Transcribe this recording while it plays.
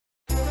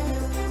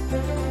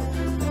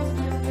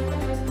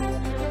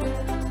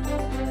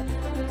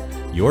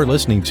You're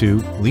listening to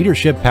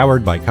Leadership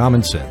Powered by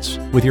Common Sense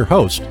with your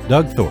host,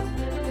 Doug Thorpe.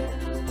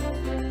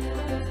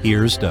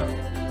 Here's Doug.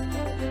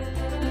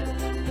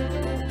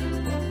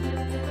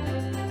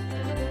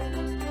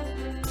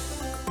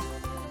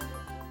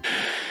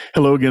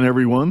 Hello again,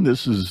 everyone.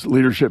 This is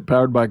Leadership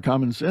Powered by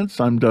Common Sense.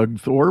 I'm Doug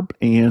Thorpe,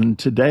 and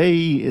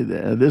today,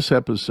 this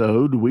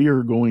episode, we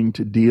are going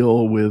to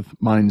deal with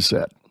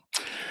mindset.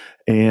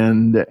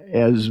 And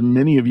as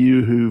many of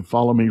you who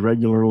follow me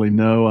regularly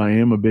know, I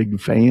am a big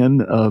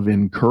fan of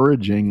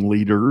encouraging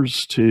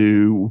leaders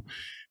to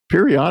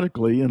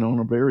periodically and on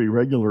a very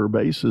regular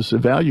basis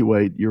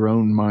evaluate your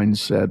own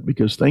mindset,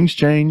 because things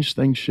change,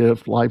 things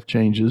shift, life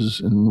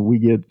changes, and we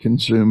get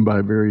consumed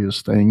by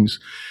various things.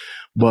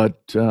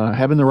 But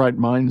having the right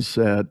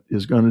mindset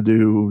is going to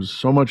do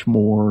so much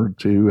more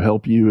to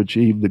help you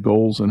achieve the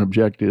goals and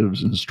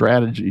objectives and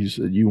strategies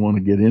that you want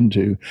to get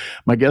into.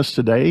 My guest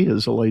today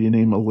is a lady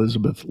named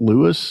Elizabeth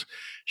Lewis.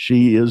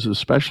 She is a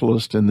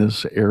specialist in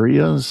this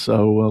area.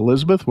 So,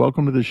 Elizabeth,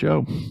 welcome to the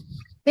show.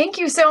 Thank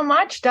you so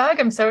much, Doug.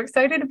 I'm so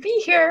excited to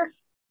be here.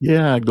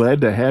 Yeah,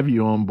 glad to have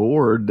you on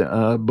board.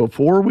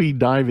 Before we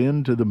dive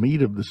into the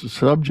meat of the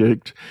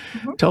subject,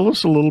 tell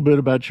us a little bit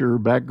about your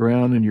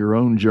background and your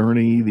own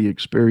journey, the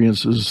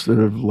experiences that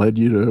have led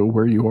you to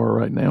where you are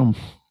right now.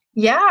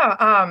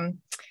 Yeah,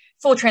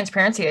 full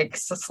transparency, I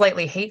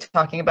slightly hate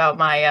talking about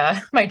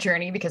my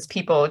journey because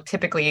people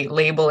typically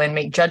label and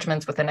make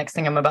judgments with the next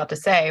thing I'm about to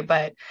say.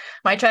 But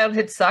my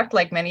childhood sucked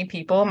like many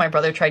people. My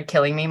brother tried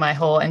killing me my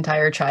whole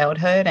entire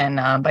childhood.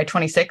 And by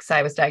 26,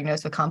 I was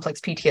diagnosed with complex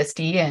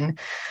PTSD and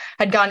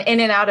had gone in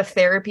and out of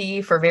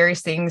therapy for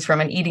various things, from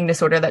an eating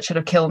disorder that should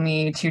have killed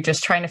me to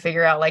just trying to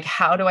figure out, like,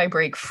 how do I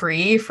break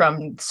free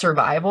from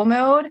survival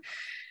mode?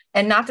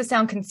 And not to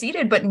sound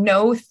conceited, but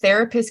no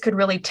therapist could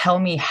really tell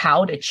me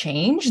how to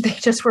change. They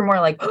just were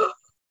more like, oh,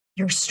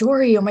 your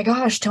story, oh my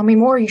gosh, tell me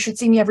more. You should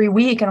see me every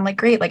week. And I'm like,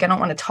 great, like, I don't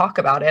want to talk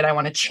about it. I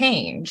want to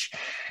change.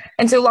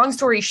 And so long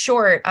story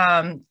short,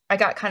 I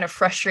got kind of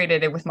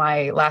frustrated with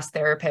my last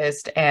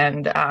therapist.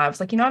 And I was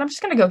like, you know what, I'm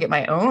just going to go get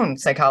my own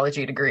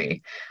psychology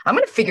degree. I'm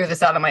going to figure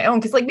this out on my own,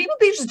 because like people,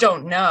 they just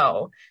don't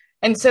know.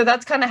 And so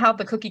that's kind of how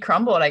the cookie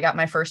crumbled. I got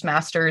my first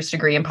master's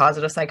degree in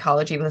positive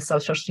psychology with a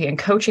subspecialty in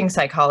coaching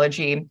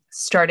psychology,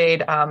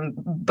 started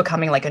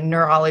becoming like a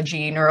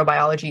neurology,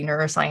 neurobiology,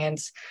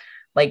 neuroscience,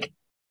 like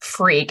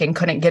freak, and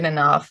couldn't get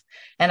enough.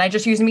 And I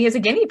just used me as a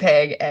guinea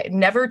pig,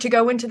 never to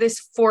go into this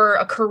for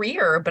a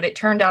career, but it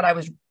turned out I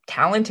was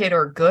talented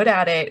or good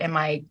at it. And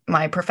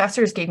my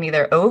professors gave me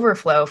their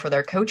overflow for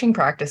their coaching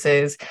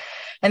practices.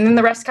 And then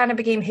the rest kind of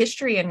became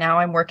history. And now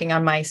I'm working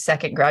on my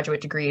second graduate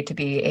degree to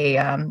be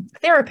a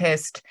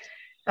therapist.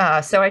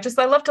 So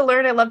I love to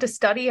learn. I love to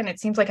study. And it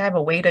seems like I have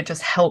a way to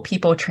just help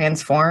people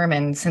transform.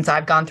 And since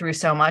I've gone through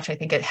so much, I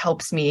think it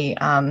helps me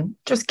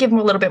just give them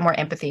a little bit more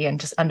empathy and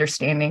just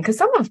understanding. Because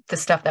some of the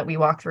stuff that we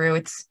walk through,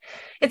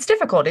 it's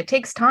difficult. It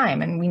takes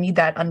time, and we need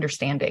that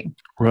understanding.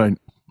 Right.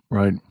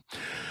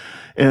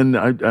 And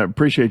I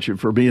appreciate you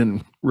for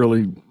being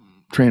really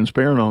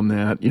transparent on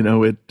that. You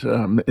know,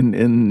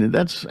 and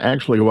that's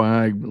actually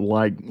why I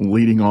like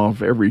leading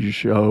off every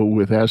show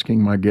with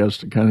asking my guests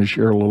to kind of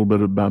share a little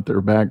bit about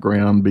their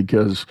background,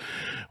 because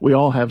we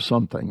all have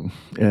something.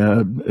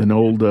 An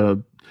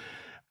old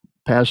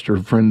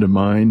pastor friend of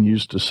mine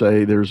used to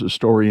say, "There's a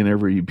story in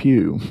every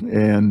pew,"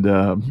 and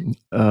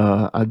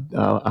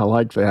I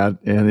like that,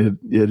 and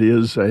it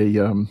is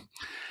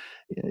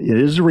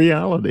a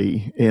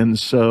reality, and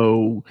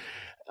so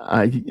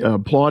I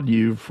applaud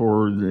you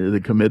for the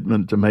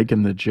commitment to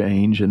making the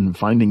change and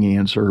finding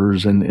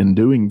answers and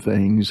doing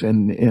things.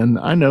 And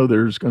I know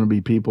there's going to be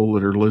people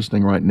that are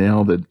listening right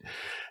now that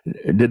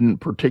didn't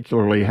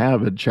particularly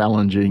have a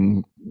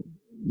challenging,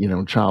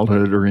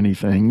 childhood or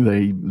anything.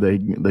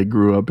 They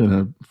grew up in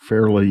a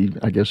fairly,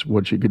 I guess,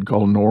 what you could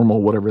call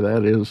normal, whatever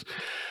that is,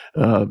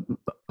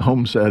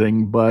 home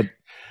setting. But,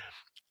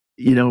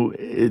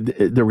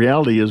 the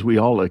reality is we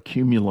all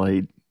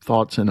accumulate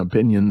thoughts and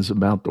opinions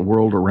about the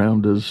world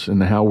around us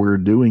and how we're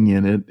doing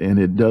in it. And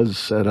it does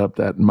set up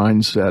that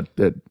mindset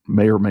that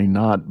may or may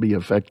not be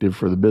effective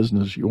for the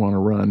business you want to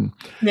run.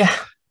 Yeah.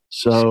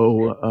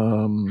 So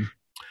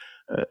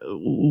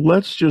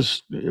let's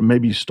just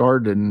maybe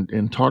start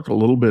and talk a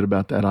little bit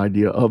about that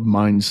idea of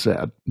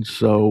mindset.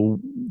 So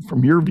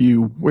from your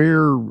view,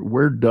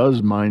 where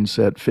does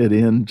mindset fit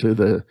into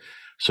the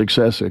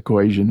success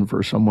equation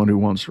for someone who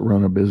wants to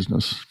run a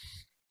business?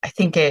 I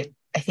think it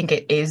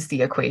is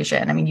the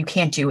equation. I mean, you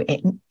can't do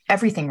it.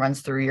 Everything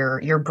runs through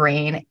your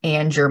brain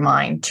and your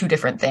mind, two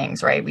different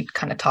things, right? We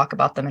kind of talk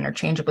about them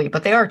interchangeably,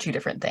 but they are two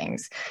different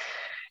things.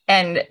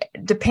 And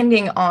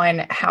depending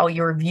on how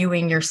you're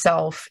viewing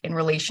yourself in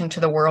relation to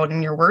the world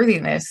and your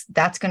worthiness,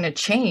 that's going to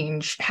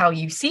change how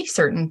you see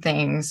certain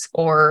things,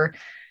 or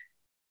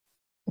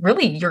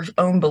really your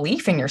own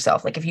belief in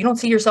yourself. Like if you don't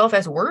see yourself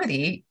as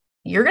worthy,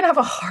 you're going to have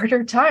a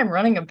harder time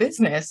running a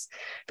business,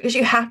 because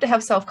you have to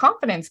have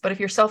self-confidence. But if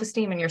your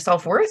self-esteem and your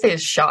self-worth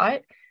is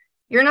shot,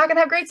 you're not going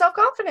to have great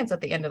self-confidence at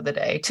the end of the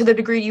day to the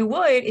degree you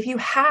would if you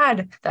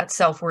had that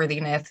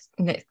self-worthiness,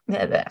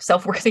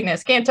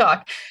 can't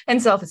talk,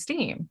 and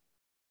self-esteem.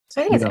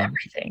 So I think it's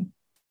everything.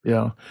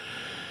 Yeah.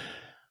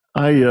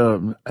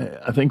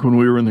 I think when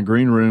we were in the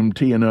green room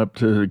teeing up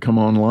to come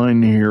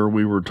online here,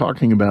 we were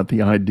talking about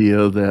the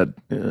idea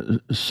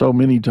that so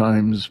many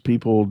times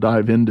people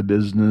dive into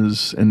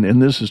business, and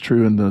this is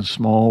true in the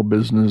small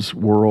business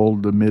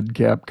world, the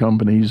mid-cap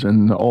companies,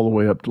 and all the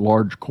way up to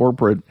large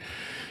corporate.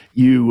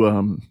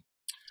 You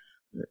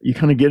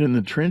kind of get in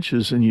the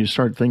trenches and you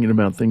start thinking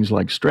about things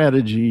like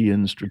strategy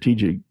and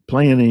strategic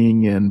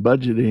planning and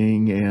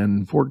budgeting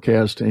and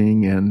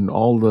forecasting and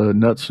all the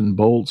nuts and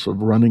bolts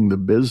of running the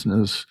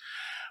business.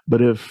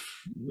 But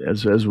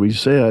as we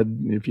said,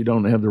 if you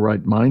don't have the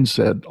right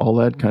mindset, all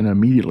that kind of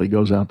immediately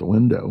goes out the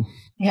window.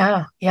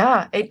 Yeah,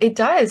 it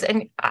does.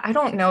 And I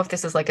don't know if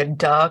this is like a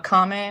duh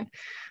comment,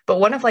 but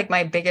one of like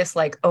my biggest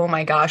like, oh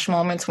my gosh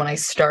moments when I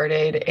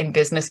started in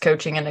business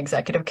coaching and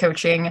executive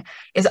coaching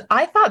is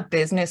I thought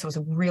business was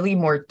really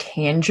more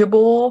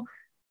tangible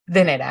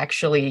than it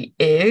actually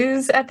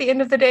is at the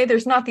end of the day.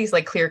 There's not these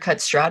like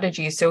clear-cut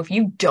strategies. So if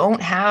you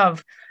don't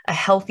have a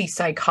healthy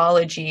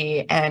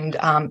psychology and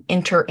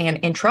inter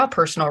and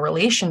intrapersonal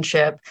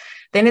relationship,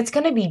 then it's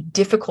going to be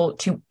difficult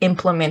to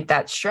implement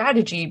that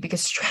strategy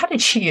because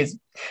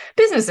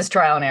business is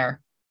trial and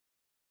error.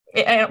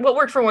 And what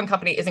worked for one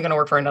company isn't going to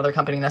work for another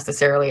company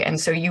necessarily. And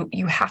so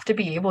you have to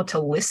be able to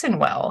listen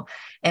well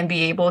and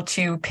be able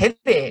to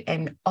pivot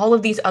and all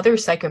of these other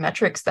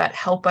psychometrics that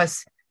help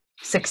us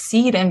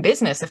succeed in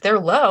business. If they're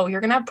low,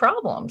 you're going to have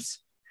problems.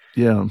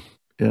 Yeah.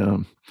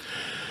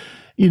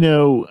 You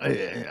know,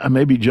 I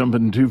may be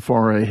jumping too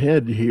far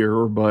ahead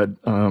here, but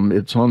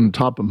it's on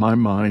top of my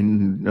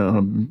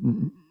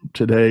mind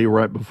today,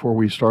 right before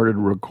we started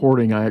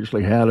recording. I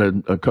actually had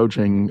a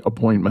coaching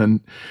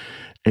appointment.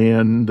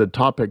 And the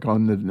topic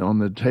on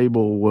the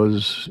table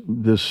was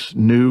this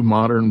new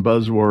modern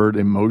buzzword,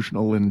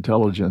 emotional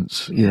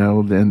intelligence. You know,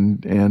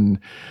 and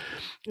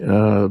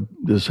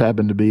this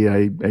happened to be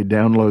a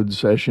download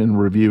session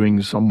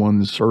reviewing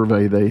someone's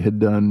survey they had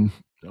done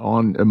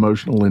on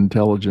emotional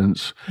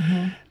intelligence.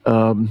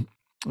 Mm-hmm.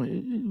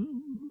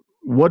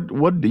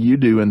 What do you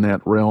do in that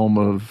realm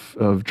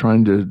of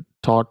trying to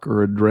talk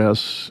or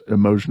address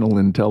emotional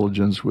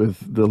intelligence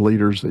with the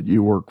leaders that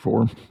you work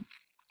for?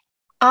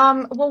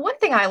 Well, one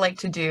thing I like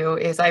to do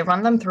is I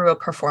run them through a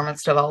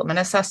performance development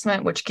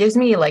assessment, which gives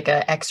me like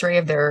an X-ray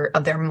of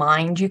their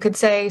mind, you could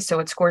say. So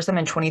it scores them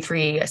in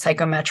 23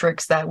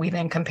 psychometrics that we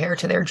then compare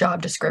to their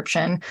job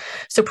description.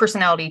 So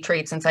personality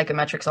traits and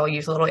psychometrics I'll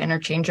use a little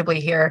interchangeably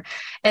here.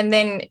 And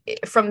then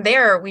from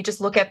there, we just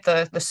look at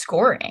the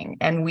scoring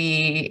and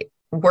we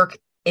work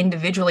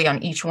individually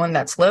on each one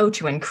that's low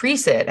to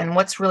increase it. And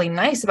what's really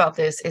nice about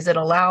this is it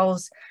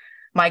allows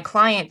my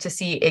client to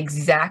see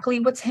exactly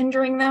what's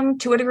hindering them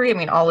to a degree. I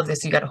mean, all of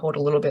this you got to hold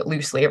a little bit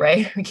loosely,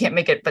 right? We can't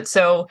make it, but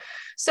so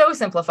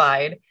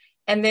simplified.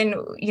 And then,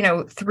 you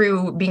know,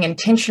 through being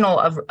intentional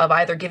of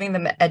either giving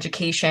them the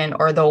education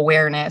or the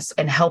awareness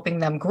and helping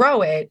them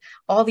grow it,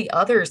 all the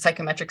other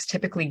psychometrics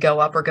typically go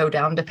up or go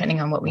down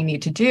depending on what we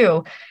need to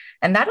do.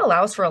 And that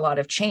allows for a lot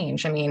of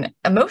change. I mean,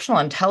 emotional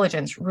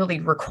intelligence really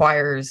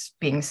requires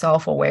being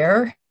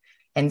self-aware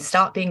and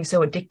stop being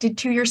so addicted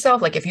to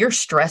yourself. Like if you're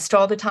stressed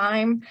all the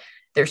time,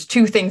 there's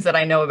two things that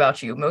I know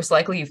about you. Most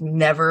likely you've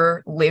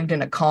never lived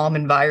in a calm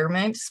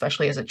environment,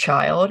 especially as a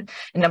child.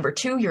 And number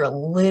two, you're a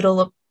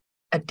little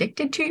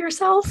addicted to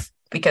yourself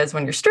because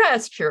when you're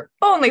stressed, you're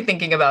only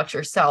thinking about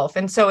yourself.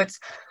 And so it's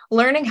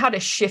learning how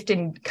to shift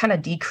and kind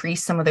of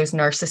decrease some of those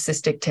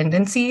narcissistic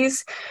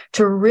tendencies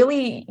to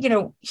really, you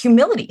know,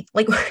 humility.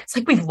 Like it's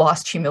like we've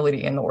lost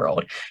humility in the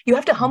world. You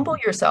have to humble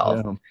yourself.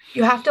 Yeah.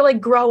 You have to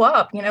like grow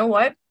up. You know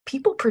what?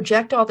 People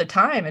project all the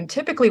time. And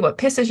typically what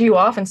pisses you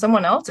off in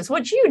someone else is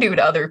what you do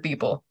to other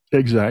people.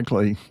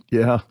 Exactly.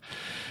 Yeah.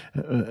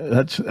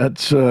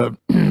 That's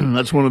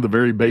one of the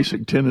very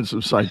basic tenets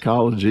of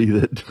psychology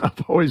that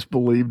I've always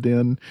believed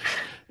in.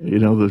 You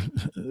know, the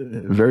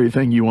very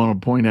thing you want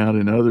to point out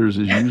in others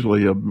is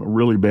usually a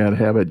really bad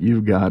habit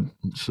you've got.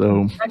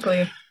 So,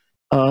 exactly.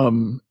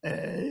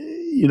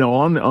 You know,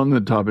 on the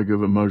topic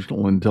of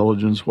emotional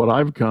intelligence, what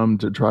I've come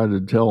to try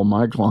to tell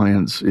my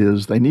clients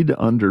is they need to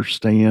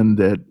understand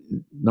that,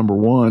 number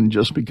one,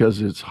 just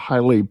because it's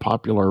highly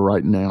popular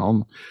right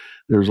now,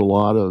 there's a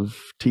lot of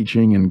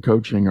teaching and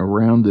coaching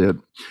around it.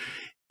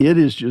 It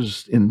is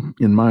just, in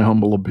my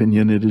humble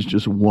opinion, it is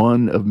just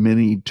one of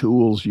many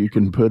tools you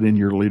can put in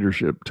your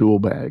leadership tool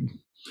bag.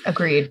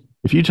 Agreed.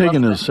 If you take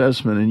an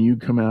assessment and you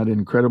come out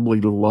incredibly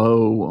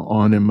low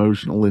on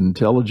emotional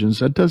intelligence,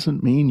 that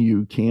doesn't mean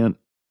you can't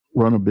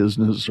run a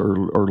business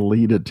or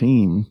lead a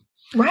team.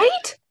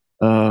 Right.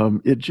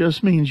 It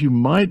just means you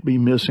might be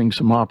missing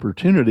some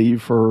opportunity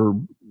for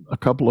a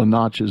couple of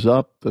notches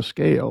up the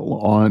scale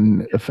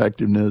on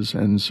effectiveness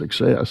and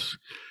success.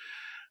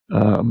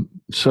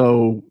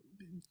 So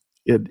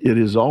it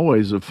is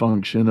always a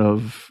function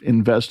of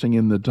investing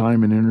in the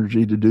time and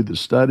energy to do the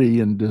study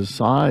and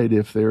decide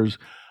if there's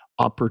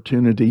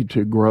opportunity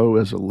to grow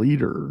as a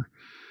leader.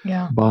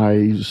 Yeah.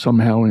 by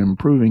somehow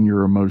improving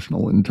your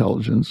emotional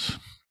intelligence.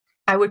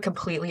 I would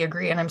completely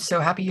agree. And I'm so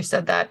happy you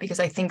said that, because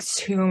I think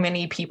too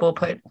many people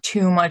put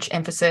too much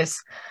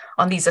emphasis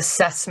on these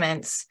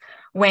assessments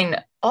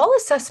when all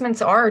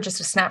assessments are just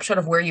a snapshot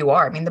of where you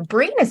are. I mean, the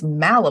brain is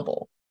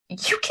malleable.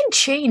 You can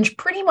change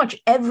pretty much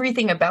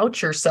everything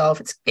about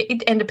yourself.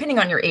 And depending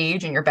on your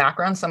age and your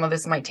background, some of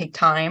this might take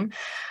time.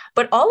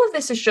 But all of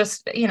this is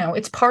just,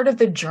 it's part of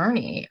the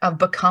journey of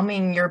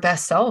becoming your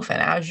best self.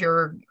 And as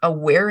your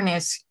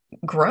awareness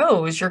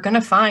grows, you're going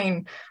to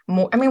find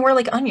more. I mean, we're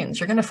like onions.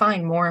 You're going to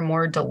find more and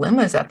more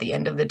dilemmas at the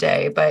end of the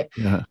day. But,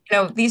 Yeah.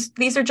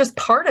 These are just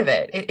part of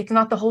it. It's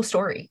not the whole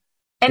story.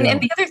 And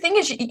the other thing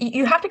is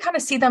you have to kind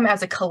of see them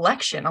as a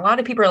collection. A lot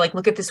of people are like,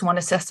 look at this one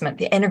assessment.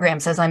 The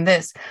Enneagram says I'm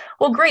this.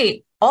 Well,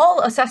 great.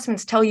 All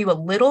assessments tell you a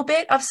little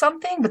bit of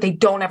something, but they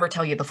don't ever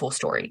tell you the full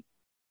story.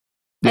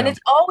 And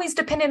it's always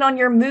dependent on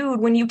your mood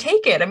when you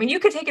take it. I mean, you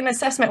could take an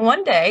assessment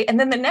one day and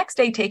then the next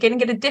day take it and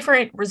get a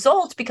different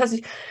result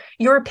because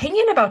your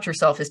opinion about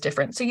yourself is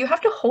different. So you have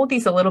to hold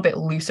these a little bit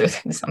looser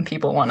than some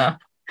people want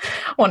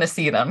to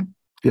see them.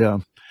 Yeah.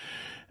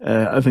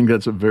 I think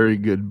that's a very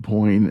good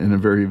point and a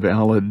very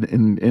valid.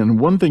 And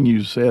one thing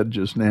you said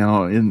just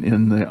now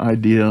in the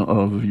idea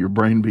of your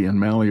brain being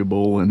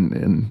malleable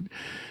and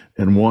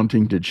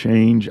wanting to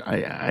change,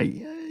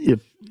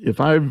 if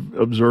I've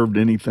observed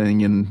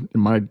anything in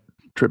my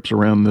trips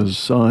around the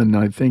sun,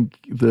 I think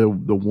the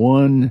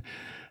one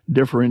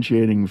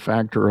differentiating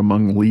factor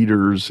among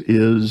leaders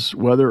is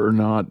whether or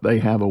not they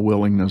have a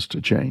willingness to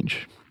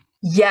change.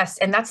 Yes,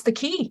 and that's the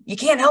key. You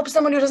can't help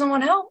someone who doesn't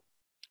want help.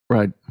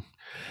 Right.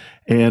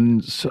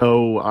 And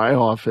so I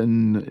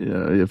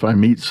often, if I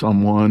meet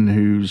someone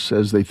who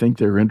says they think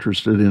they're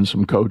interested in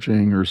some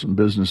coaching or some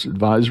business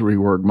advisory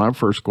work, my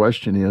first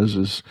question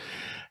is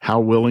how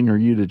willing are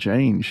you to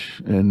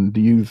change? And do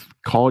you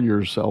call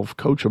yourself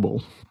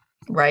coachable?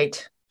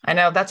 Right. I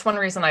know that's one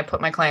reason I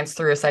put my clients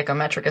through a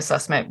psychometric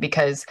assessment,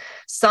 because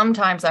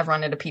sometimes I've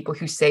run into people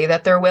who say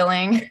that they're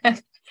willing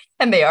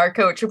and they are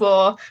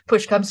coachable.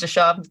 Push comes to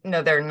shove,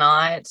 no, they're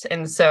not.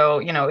 And so,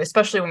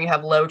 especially when you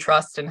have low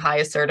trust and high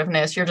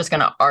assertiveness, you're just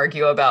going to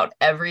argue about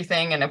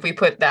everything. And if we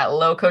put that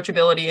low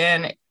coachability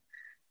in,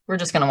 we're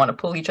just going to want to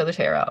pull each other's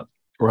hair out.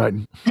 Right,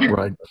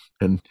 right.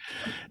 And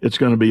it's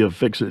going to be a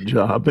fix-it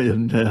job.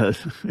 And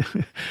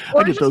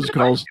I get those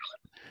calls.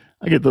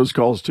 I get those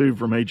calls too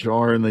from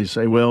HR, and they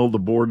say, well, the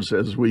board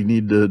says we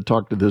need to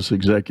talk to this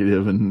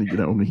executive and,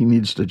 he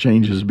needs to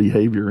change his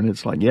behavior. And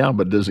it's like, yeah,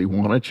 but does he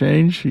want to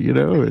change?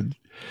 And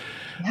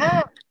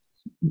yeah.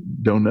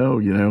 Don't know,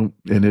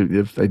 and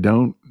if they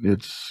don't,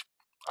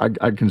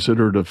 I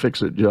consider it a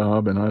fix-it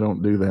job, and I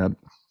don't do that.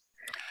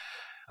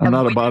 I'm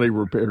not a body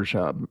repair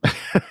shop.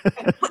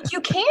 But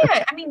you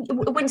can't. I mean,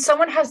 when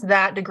someone has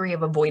that degree of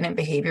avoidant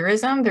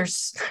behaviorism,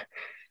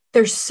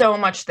 there's so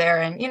much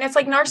there. And, it's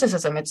like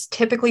narcissism. It's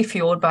typically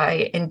fueled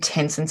by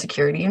intense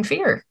insecurity and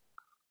fear.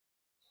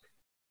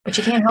 But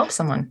you can't help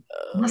someone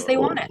unless they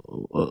want it.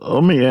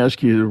 Let me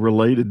ask you,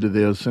 related to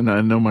this, and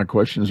I know my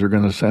questions are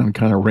going to sound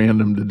kind of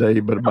random today,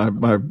 but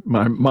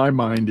my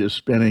mind is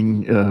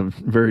spinning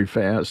very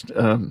fast.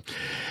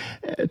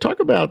 Talk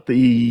about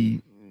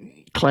the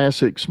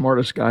classic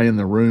smartest guy in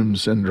the room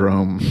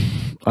syndrome.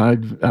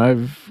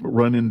 I've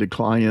run into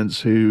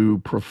clients who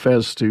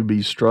profess to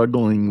be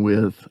struggling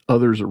with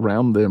others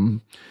around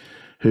them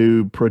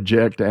who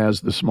project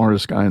as the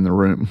smartest guy in the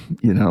room,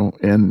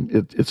 and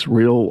it's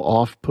real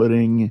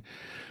off-putting.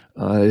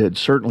 It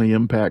certainly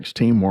impacts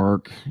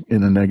teamwork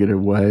in a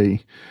negative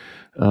way.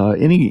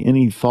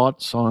 Any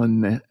thoughts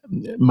on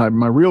my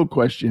real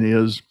question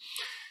is,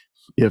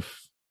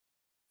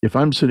 if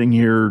I'm sitting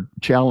here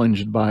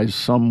challenged by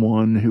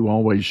someone who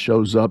always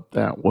shows up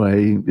that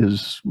way,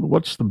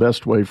 what's the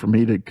best way for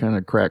me to kind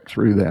of crack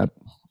through that?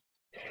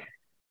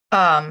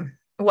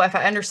 Well, if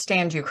I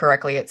understand you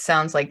correctly, it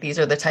sounds like these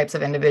are the types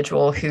of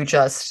individual who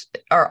just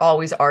are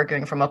always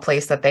arguing from a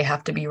place that they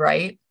have to be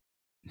right.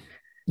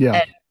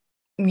 Yeah.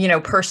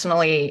 And,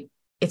 personally,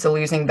 it's a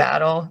losing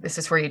battle. This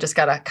is where you just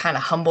got to kind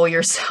of humble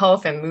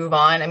yourself and move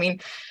on. I mean,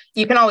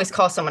 you can always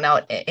call someone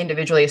out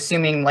individually,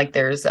 assuming like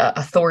there's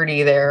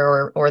authority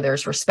there or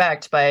there's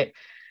respect. But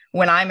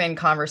when I'm in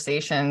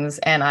conversations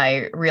and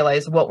I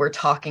realize what we're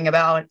talking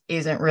about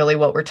isn't really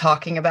what we're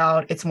talking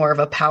about, it's more of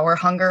a power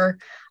hunger,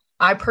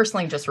 I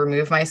personally just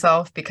remove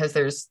myself, because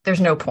there's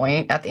no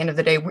point. At the end of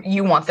the day,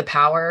 you want the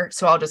power.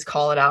 So I'll just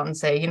call it out and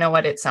say, you know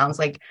what, it sounds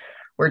like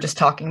we're just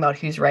talking about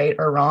who's right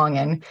or wrong.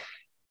 And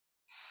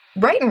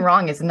right and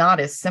wrong is not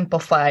as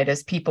simplified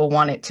as people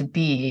want it to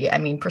be. I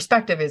mean,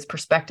 perspective is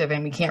perspective,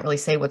 and we can't really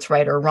say what's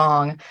right or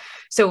wrong.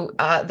 So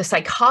the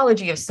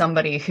psychology of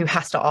somebody who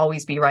has to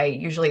always be right,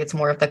 usually it's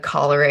more of the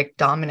choleric,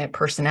 dominant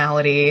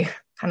personality,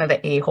 kind of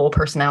the a-hole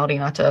personality,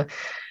 not to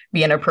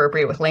be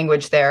inappropriate with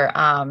language there.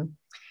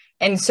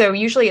 And so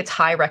usually it's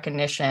high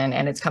recognition,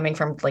 and it's coming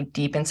from like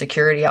deep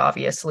insecurity,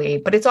 obviously,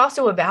 but it's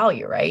also a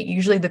value, right?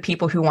 Usually the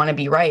people who want to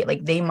be right,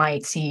 like they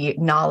might see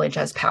knowledge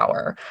as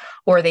power,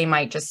 or they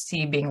might just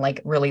see being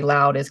like really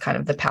loud as kind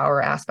of the power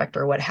aspect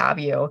or what have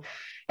you.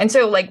 And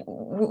so like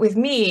with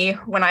me,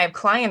 when I have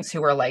clients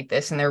who are like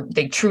this and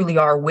they truly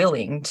are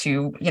willing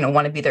to,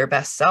 want to be their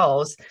best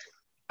selves,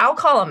 I'll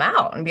call them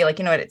out and be like,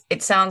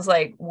 it sounds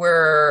like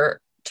we're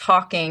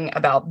talking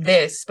about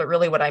this, but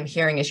really what I'm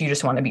hearing is you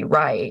just want to be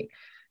right.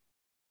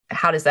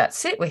 How does that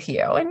sit with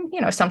you? And,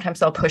 sometimes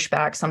they'll push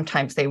back,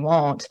 sometimes they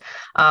won't.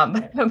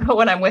 But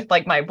when I'm with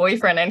like my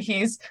boyfriend and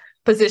he's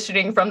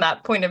positioning from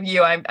that point of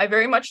view, I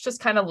very much just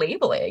kind of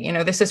label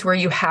it. This is where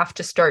you have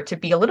to start to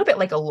be a little bit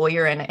like a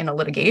lawyer in a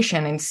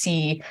litigation and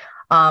see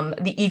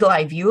the eagle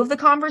eye view of the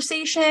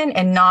conversation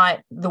and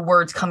not the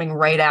words coming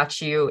right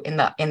at you in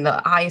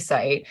the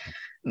eyesight.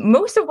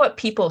 Most of what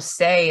people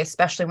say,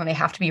 especially when they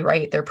have to be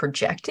right, they're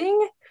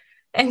projecting.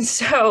 And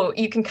so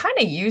you can kind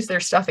of use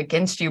their stuff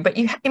against you, but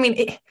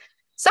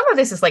some of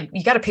this is like,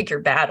 you got to pick your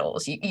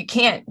battles. You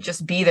can't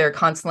just be there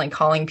constantly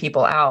calling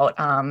people out.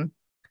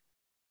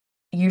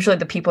 Usually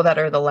the people that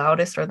are the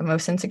loudest are the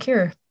most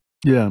insecure.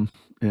 Yeah.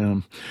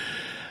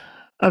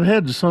 I've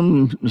had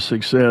some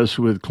success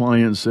with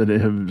clients that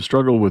have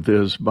struggled with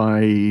this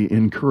by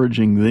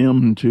encouraging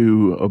them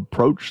to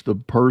approach the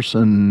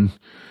person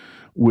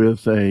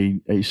with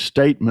a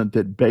statement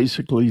that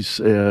basically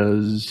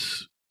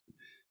says,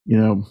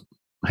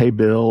 hey,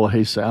 Bill,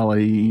 hey,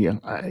 Sally,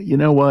 you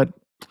know what?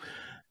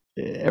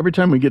 Every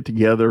time we get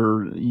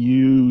together,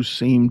 you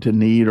seem to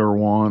need or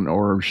want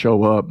or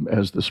show up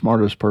as the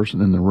smartest person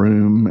in the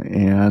room.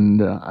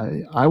 And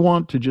I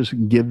want to just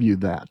give you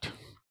that.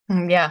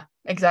 Yeah,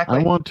 exactly.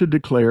 I want to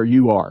declare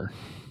you are.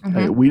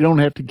 Mm-hmm. We don't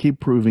have to keep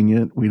proving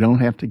it. We don't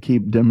have to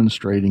keep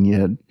demonstrating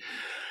it.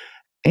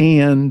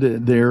 And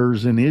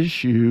there's an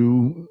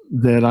issue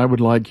that I would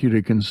like you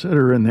to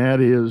consider, and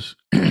that is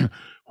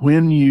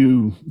when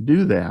you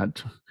do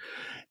that,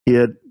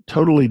 it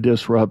totally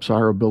disrupts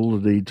our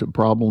ability to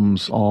problem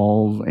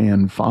solve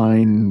and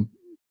find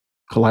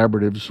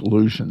collaborative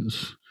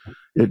solutions.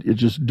 It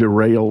just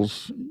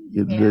derails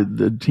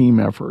the team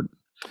effort.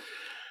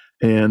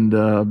 And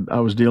I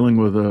was dealing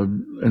with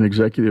an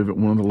executive at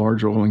one of the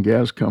large oil and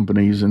gas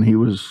companies, and he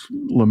was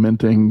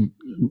lamenting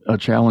a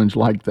challenge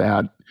like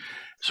that.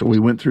 So we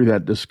went through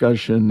that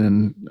discussion,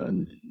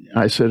 and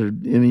I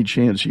said, any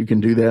chance you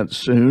can do that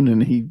soon?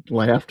 And he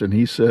laughed and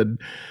he said,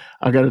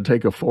 I got to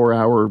take a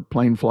 4-hour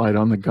plane flight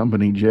on the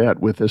company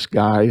jet with this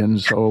guy. And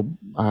so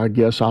I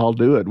guess I'll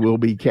do it. We'll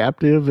be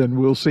captive and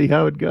we'll see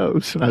how it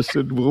goes. And I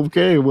said, well,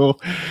 okay,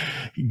 well,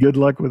 good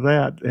luck with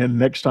that. And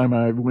next time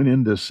I went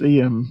in to see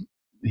him,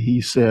 he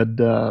said,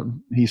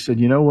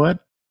 you know what?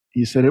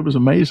 He said, it was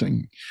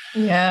amazing.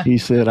 Yeah. He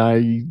said,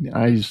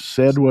 I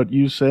said what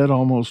you said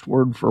almost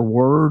word for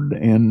word,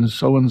 and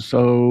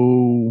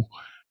so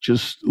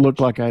just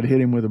looked like I'd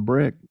hit him with a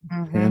brick.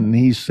 Mm-hmm. And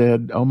he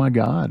said, oh my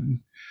God,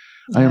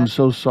 I am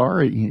so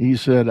sorry. He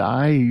said,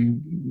 I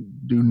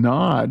do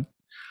not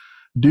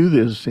do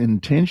this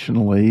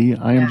intentionally.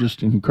 I am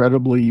just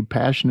incredibly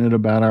passionate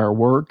about our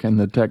work and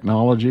the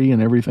technology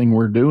and everything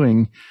we're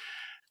doing.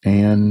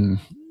 And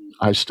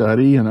I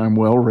study and I'm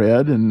well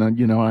read, and I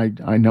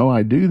know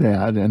I do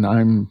that.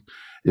 And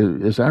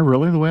is that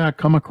really the way I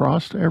come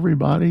across to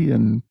everybody?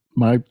 And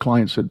my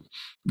client said,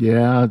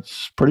 yeah,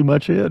 it's pretty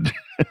much it.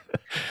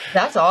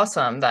 That's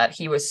awesome that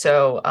he was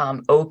so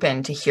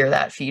open to hear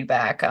that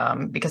feedback,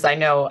 because I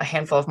know a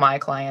handful of my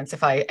clients,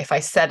 if I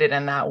said it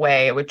in that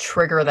way, it would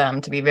trigger them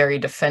to be very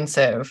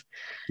defensive.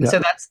 Yeah.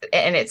 So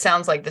and it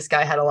sounds like this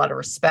guy had a lot of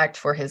respect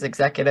for his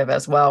executive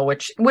as well,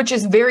 which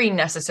is very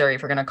necessary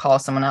if you're going to call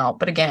someone out.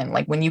 But again,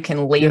 like when you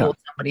can label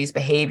somebody's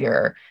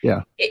behavior,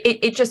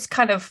 it just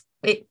kind of,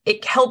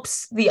 it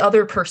helps the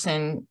other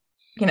person,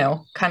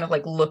 kind of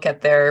like look at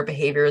their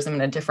behaviorism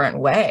in a different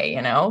way,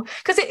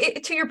 because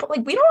to your point,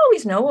 like we don't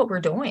always know what we're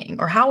doing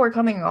or how we're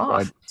coming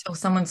off until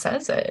someone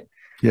says it.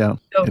 Yeah.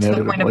 So to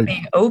the point of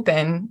being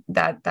open,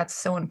 that's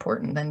so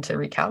important then to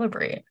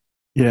recalibrate.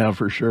 Yeah,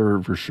 for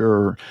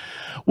sure.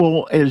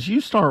 Well, as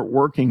you start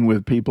working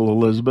with people,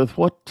 Elizabeth,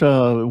 what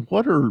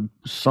are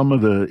some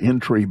of the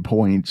entry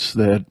points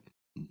that,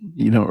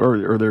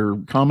 are there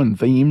common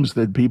themes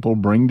that people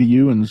bring to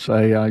you and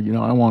say, I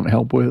want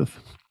help with?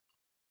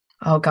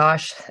 Oh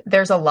gosh,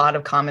 there's a lot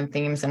of common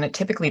themes, and it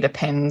typically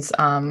depends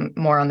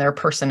more on their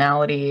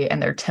personality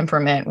and their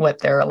temperament, what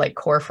their like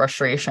core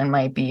frustration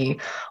might be.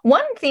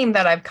 One theme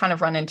that I've kind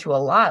of run into a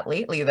lot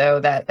lately,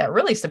 though, that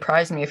really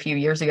surprised me a few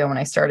years ago when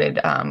I started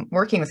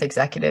working with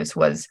executives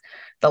was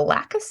the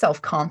lack of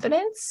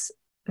self-confidence.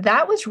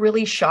 That was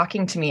really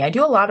shocking to me. I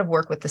do a lot of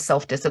work with the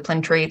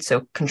self-discipline traits,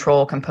 so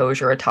control,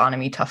 composure,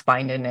 autonomy,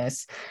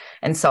 tough-mindedness,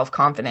 and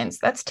self-confidence.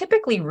 That's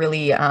typically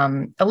really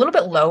a little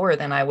bit lower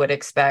than I would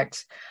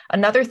expect.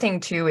 Another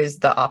thing too is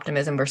the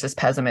optimism versus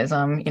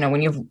pessimism.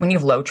 When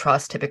you've low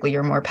trust, typically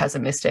you're more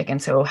pessimistic.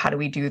 And so how do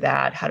we do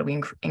that? How do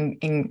we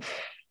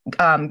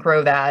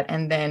grow that?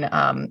 And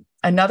then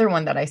another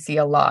one that I see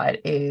a lot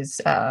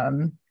is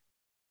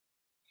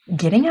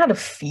getting out of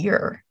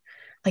fear.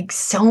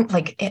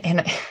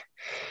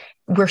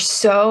 We're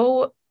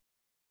so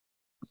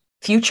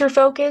future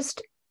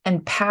focused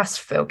and past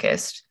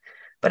focused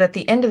But at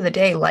the end of the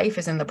day, life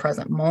is in the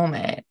present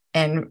moment.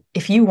 And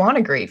if you want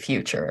a great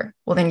future,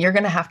 well, then you're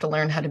going to have to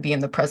learn how to be in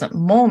the present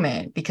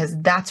moment, because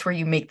that's where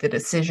you make the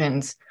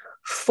decisions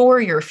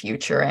for your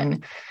future.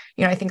 And,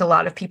 I think a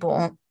lot of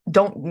people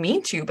don't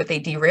mean to, but they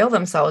derail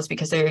themselves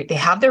because they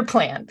have their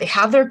plan, they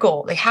have their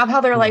goal, they have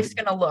how their life's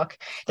going to look.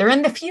 They're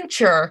in the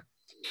future,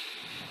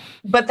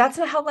 but that's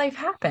not how life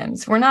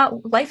happens.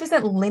 Life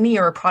isn't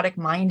linear or product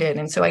minded.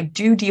 And so I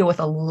do deal with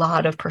a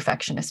lot of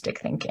perfectionistic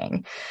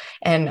thinking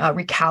and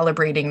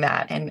recalibrating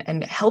that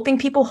and helping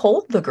people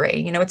hold the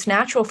gray. It's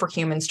natural for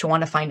humans to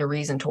want to find a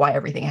reason to why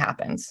everything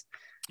happens.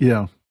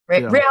 Yeah.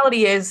 Right? Yeah.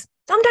 Reality is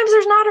sometimes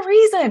there's not a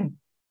reason.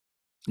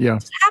 Yeah. It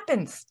just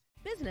happens.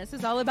 Business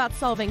is all about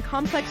solving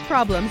complex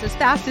problems as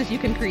fast as you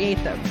can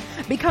create them.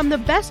 Become the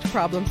best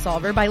problem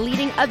solver by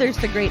leading others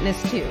to greatness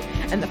too.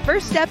 And the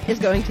first step is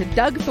going to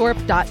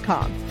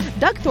DougThorpe.com.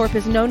 Doug Thorpe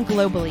is known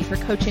globally for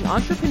coaching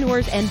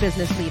entrepreneurs and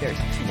business leaders,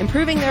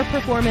 improving their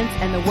performance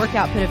and the work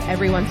output of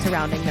everyone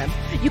surrounding them.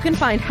 You can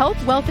find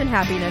health, wealth, and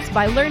happiness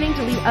by learning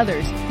to lead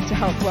others to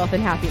health, wealth,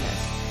 and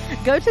happiness.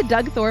 Go to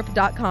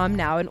DougThorpe.com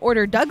now and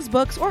order Doug's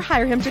books or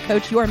hire him to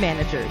coach your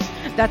managers.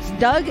 That's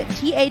Doug,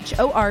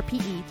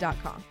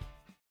 THORPE.com.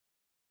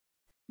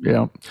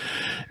 Yeah.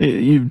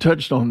 You've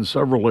touched on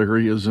several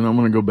areas, and I'm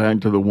going to go back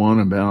to the one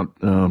about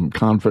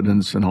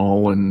confidence and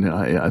all. And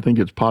I think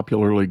it's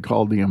popularly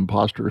called the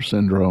imposter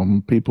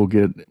syndrome. People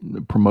get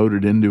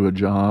promoted into a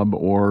job,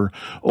 or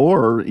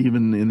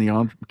even in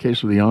the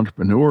case of the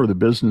entrepreneur, the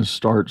business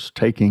starts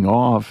taking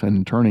off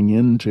and turning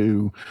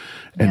into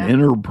an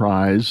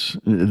enterprise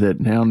that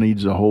now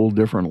needs a whole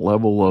different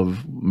level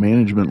of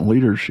management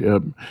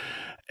leadership.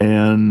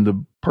 And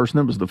the person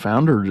that was the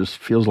founder just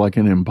feels like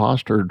an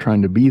imposter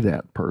trying to be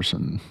that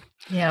person.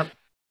 Yep.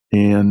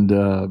 And,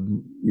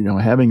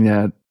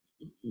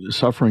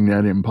 suffering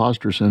that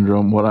imposter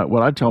syndrome, what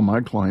I tell my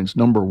clients,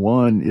 number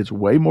one, it's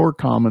way more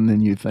common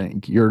than you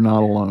think. You're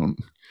not alone.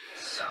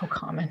 So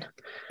common.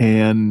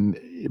 And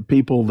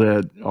people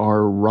that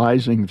are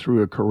rising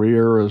through a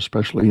career,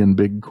 especially in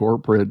big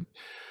corporate,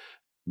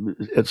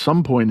 at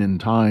some point in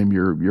time,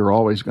 you're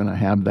always going to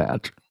have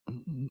that.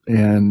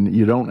 And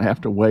you don't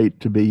have to wait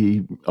to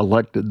be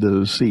elected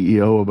the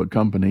CEO of a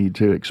company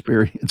to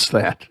experience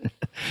that.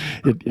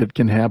 It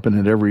can happen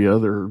at every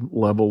other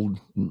level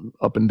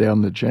up and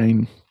down the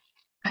chain.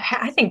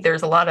 I think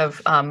there's a lot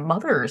of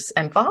mothers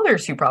and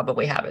fathers who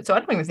probably have it. So I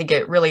don't even think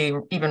it really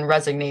even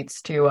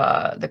resonates to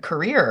the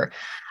career.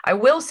 I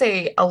will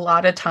say a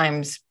lot of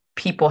times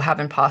people have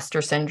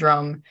imposter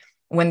syndrome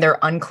when they're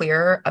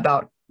unclear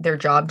about their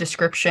job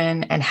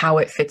description and how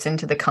it fits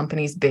into the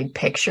company's big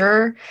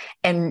picture,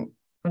 and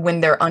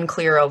when they're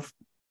unclear of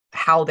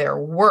how their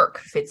work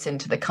fits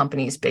into the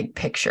company's big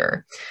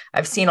picture.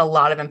 I've seen a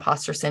lot of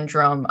imposter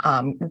syndrome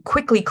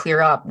quickly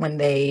clear up when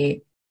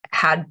the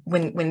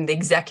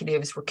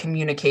executives were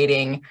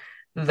communicating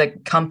the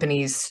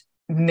company's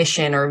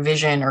mission or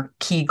vision or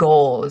key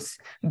goals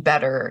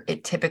better.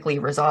 It typically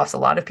resolves. A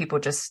lot of people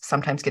just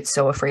sometimes get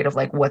so afraid of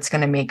what's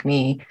going to make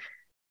me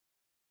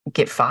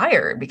get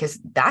fired, because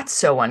that's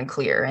so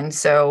unclear. And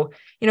so,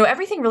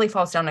 everything really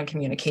falls down on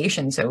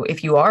communication. So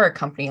if you are a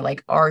company,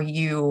 are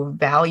you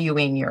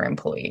valuing your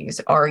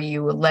employees? Are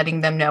you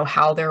letting them know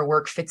how their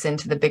work fits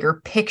into the bigger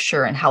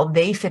picture and how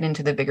they fit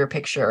into the bigger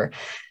picture?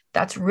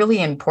 That's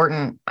really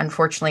important.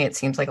 Unfortunately, it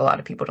seems like a lot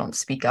of people don't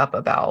speak up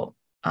about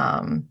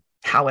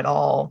how it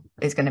all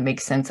is going to make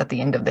sense at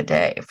the end of the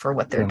day for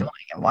what they're doing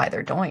and why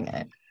they're doing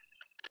it.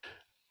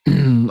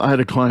 I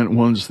had a client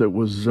once that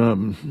was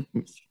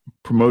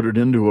promoted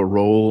into a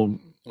role.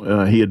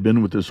 He had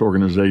been with this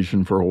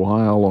organization for a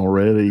while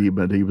already,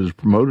 but he was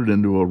promoted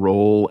into a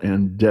role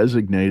and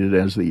designated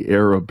as the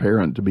heir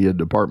apparent to be a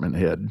department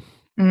head.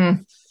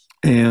 Mm.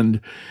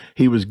 And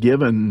he was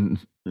given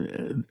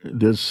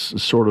this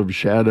sort of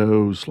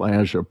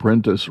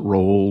shadow/apprentice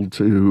role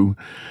to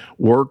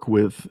work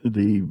with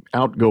the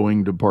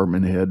outgoing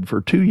department head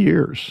for 2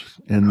 years.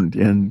 And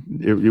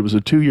it was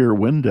a 2-year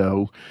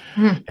window.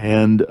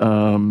 And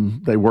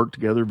they worked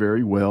together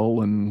very well.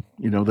 And,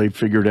 they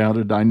figured out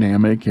a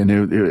dynamic, and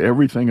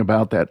everything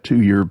about that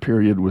 2-year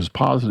period was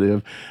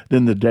positive.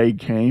 Then the day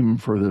came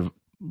for the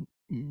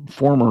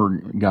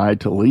former guy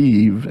to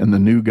leave and the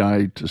new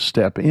guy to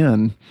step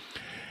in.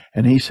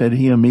 And he said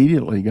he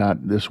immediately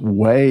got this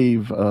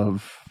wave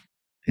of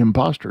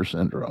imposter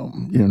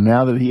syndrome.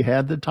 Now that he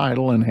had the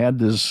title and had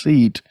this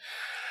seat,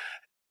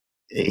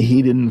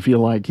 he didn't feel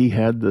like he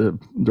had the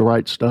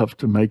right stuff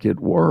to make it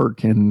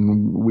work.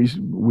 And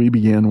we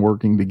began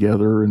working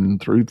together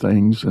and through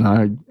things.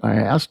 And I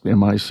asked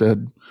him, I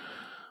said,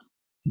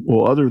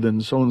 well, other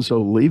than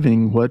so-and-so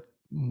leaving,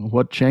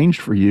 what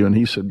changed for you? And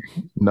he said,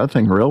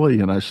 nothing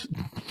really. And I said,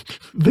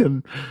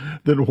 then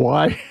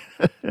why?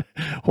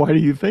 Why do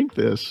you think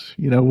this?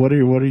 What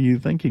are you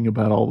thinking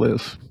about all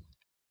this?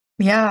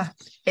 Yeah.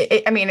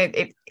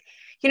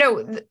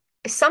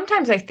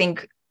 Sometimes I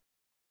think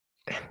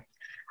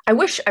I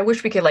wish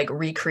we could like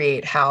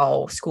recreate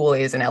how school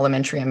is in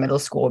elementary and middle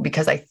school,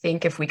 because I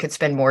think if we could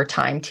spend more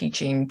time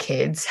teaching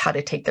kids how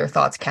to take their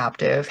thoughts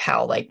captive,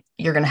 how like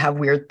you're going to have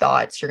weird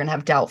thoughts, you're going to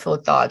have doubtful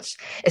thoughts,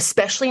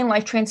 especially in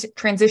life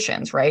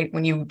transitions, right?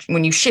 When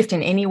you shift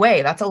in any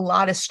way, that's a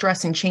lot of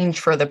stress and change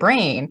for the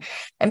brain.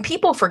 And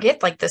people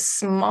forget like the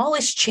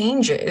smallest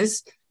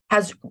changes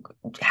has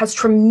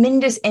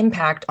tremendous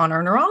impact on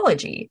our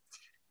neurology.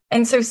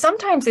 And so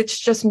sometimes it's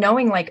just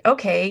knowing like,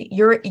 okay,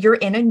 you're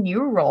in a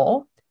new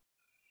role.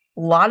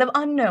 A lot of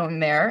unknown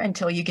there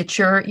until you get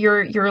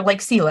your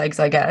like sea legs,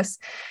 I guess.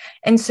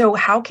 And so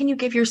how can you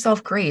give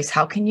yourself grace?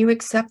 How can you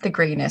accept the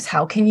grayness?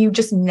 How can you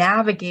just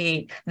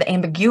navigate the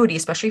ambiguity,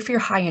 especially if you're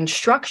high in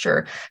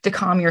structure, to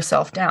calm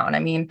yourself down? I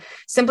mean,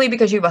 simply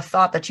because you have a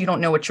thought that you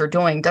don't know what you're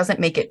doing doesn't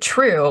make it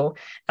true.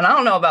 And I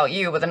don't know about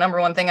you, but the number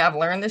one thing I've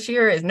learned this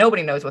year is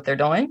nobody knows what they're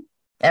doing.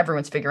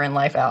 Everyone's figuring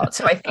life out.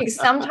 So I think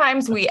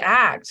sometimes we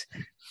act.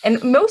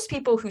 And most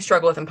people who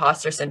struggle with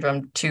imposter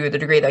syndrome, to the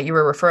degree that you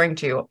were referring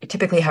to,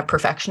 typically have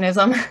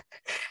perfectionism,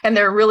 and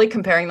they're really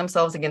comparing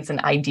themselves against an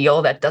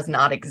ideal that does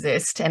not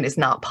exist and is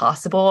not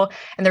possible.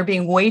 And they're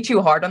being way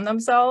too hard on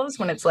themselves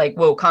when it's like,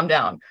 whoa, calm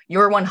down.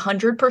 Your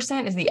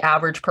 100% is the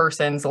average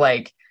person's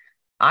like,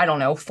 I don't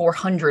know,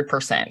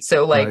 400%.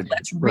 So like,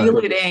 let's reel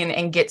it in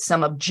and get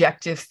some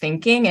objective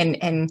thinking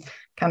and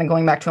kind of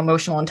going back to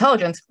emotional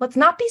intelligence. Let's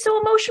not be so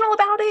emotional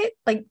about it.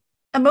 Like,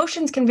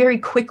 emotions can very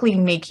quickly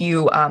make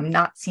you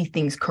not see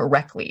things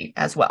correctly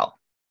as well.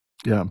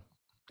 Yeah.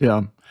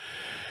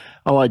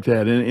 I like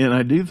that. And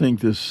I do think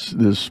this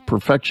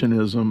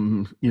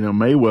perfectionism,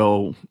 may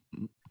well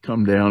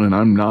come down, and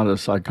I'm not a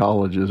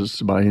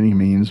psychologist by any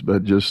means,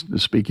 but just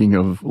speaking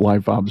of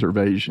life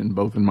observation,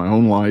 both in my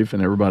own life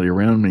and everybody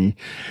around me,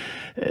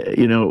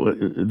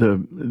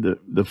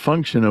 the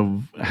function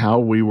of how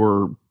we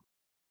were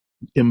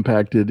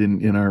impacted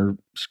in our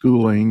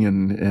schooling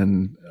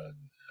and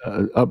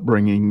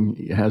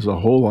upbringing has a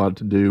whole lot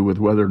to do with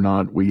whether or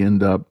not we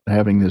end up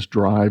having this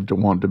drive to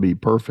want to be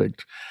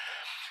perfect.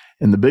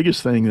 And the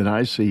biggest thing that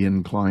I see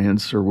in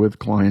clients or with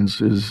clients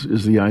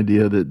is the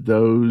idea that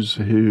those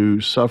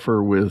who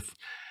suffer with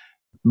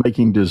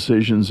making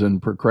decisions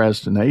and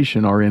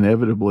procrastination are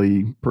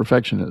inevitably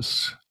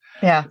perfectionists.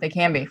 Yeah, they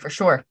can be, for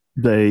sure.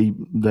 They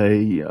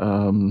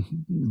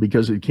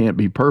because it can't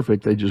be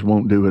perfect, they just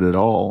won't do it at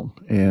all.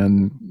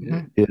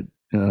 And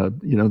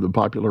the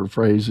popular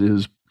phrase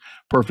is,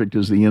 perfect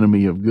is the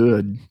enemy of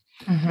good.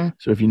 Mm-hmm.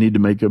 So if you need to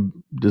make a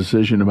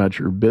decision about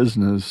your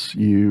business,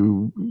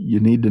 you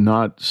need to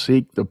not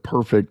seek the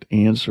perfect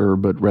answer,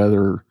 but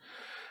rather,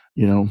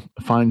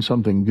 find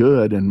something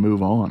good and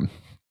move on.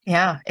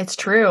 Yeah, it's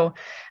true.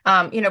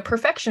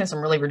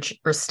 Perfectionism really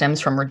stems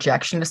from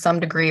rejection to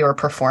some degree, or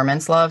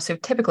performance love. So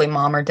typically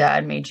mom or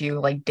dad made you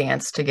like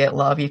dance to get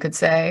love, you could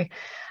say.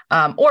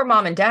 Or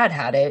mom and dad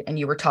had it and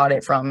you were taught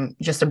it from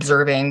just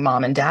observing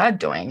mom and dad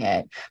doing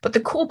it. But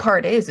the cool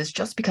part is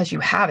just because you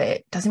have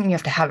it doesn't mean you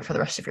have to have it for the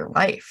rest of your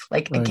life.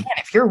 Like, right. Again,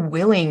 if you're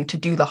willing to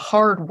do the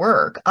hard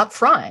work up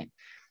front,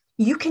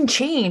 you can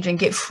change and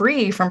get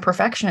free from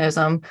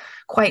perfectionism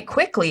quite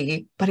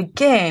quickly. But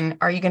again,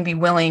 are you going to be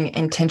willing,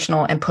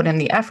 intentional, and put in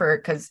the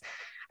effort? Because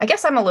I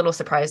guess I'm a little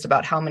surprised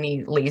about how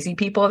many lazy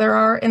people there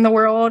are in the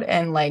world,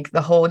 and like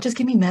the whole, just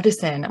give me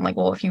medicine. I'm like,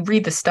 well, if you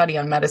read the study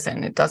on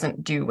medicine, it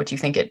doesn't do what you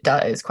think it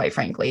does, quite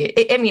frankly.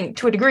 I mean,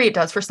 to a degree it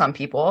does for some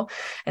people.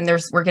 And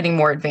we're getting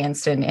more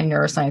advanced in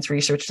neuroscience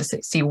research to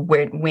see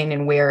when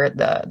and where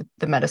the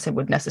medicine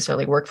would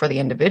necessarily work for the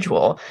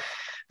individual.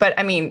 But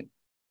I mean,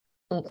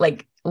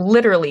 like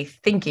literally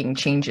thinking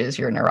changes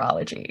your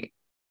neurology.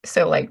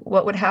 So like,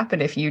 what would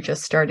happen if you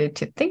just started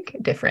to think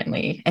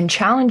differently and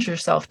challenge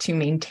yourself to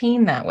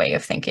maintain that way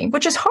of thinking,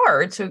 which is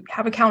hard. So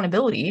have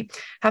accountability,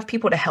 have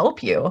people to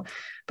help you.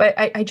 But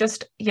I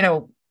just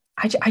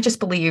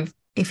believe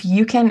if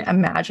you can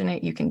imagine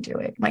it, you can do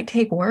it. It might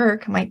take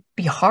work, might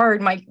be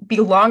hard, might be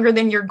longer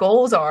than your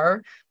goals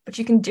are, but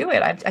you can do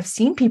it. I've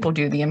seen people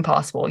do the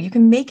impossible. You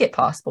can make it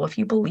possible if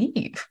you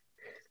believe.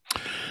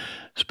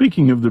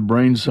 Speaking of the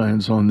brain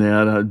science on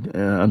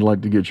that, I'd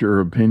like to get your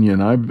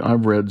opinion.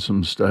 I've read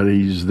some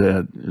studies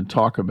that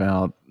talk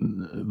about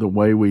the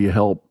way we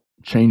help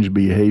change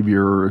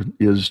behavior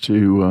is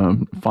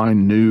to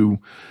find new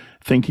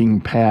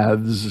thinking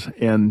paths.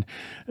 And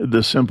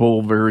the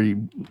simple, very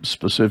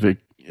specific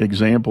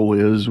example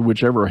is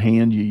whichever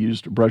hand you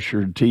use to brush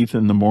your teeth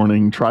in the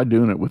morning, try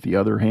doing it with the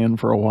other hand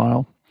for a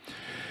while.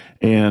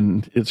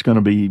 And it's going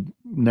to be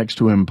next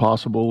to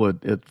impossible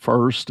at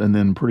first, and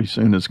then pretty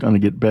soon it's going to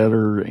get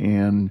better.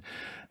 And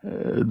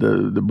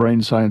the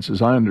brain science,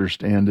 as I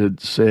understand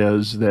it,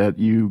 says that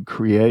you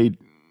create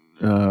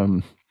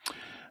new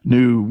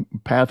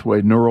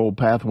neural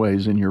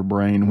pathways in your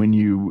brain when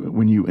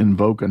you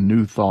invoke a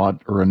new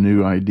thought or a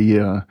new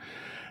idea.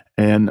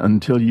 And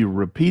until you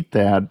repeat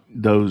that,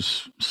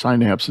 those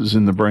synapses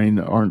in the brain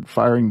aren't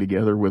firing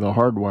together with a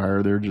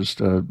hardwire. They're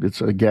just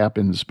it's a gap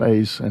in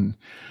space.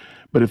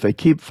 But if they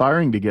keep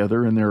firing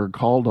together and they're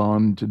called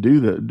on to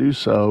do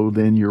so,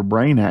 then your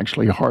brain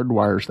actually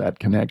hardwires that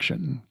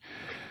connection.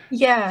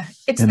 Yeah,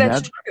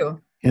 that's true.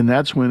 And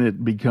that's when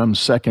it becomes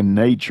second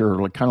nature,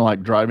 like kind of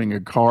like driving a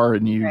car,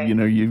 and Right.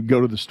 you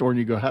go to the store and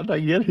you go, how did I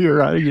get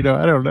here? I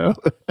don't know.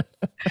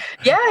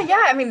 Yeah,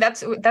 yeah. I mean,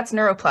 that's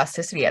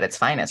neuroplasticity at its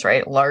finest,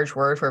 right? Large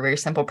word for a very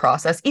simple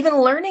process. Even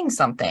learning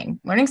something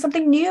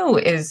new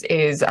is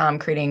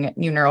creating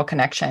new neural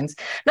connections.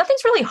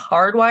 Nothing's really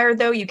hardwired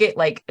though. You get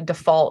like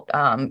default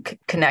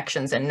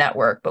connections and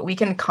network, but we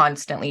can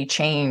constantly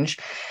change.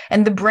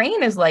 And the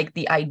brain is like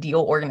the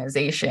ideal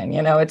organization.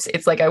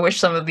 It's like I wish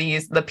some of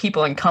the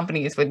people in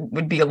companies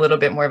would be a little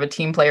bit more of a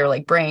team player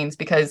like brains,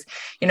 because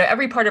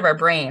every part of our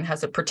brain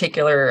has a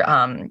particular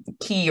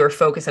key or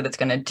focus that it's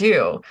going to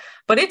do.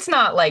 But it's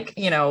not like,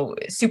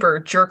 super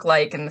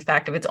jerk-like in the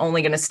fact of it's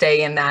only going to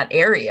stay in that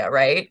area,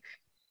 right?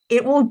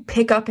 It will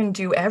pick up and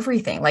do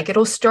everything. Like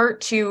it'll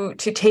start to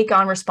take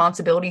on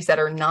responsibilities that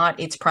are not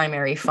its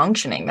primary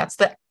functioning. That's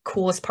the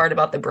coolest part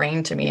about the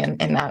brain to me in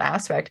that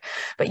aspect.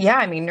 But yeah,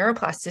 I mean,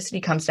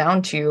 neuroplasticity comes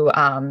down to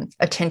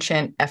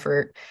attention,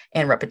 effort,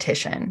 and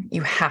repetition.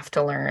 You have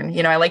to learn.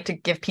 I like to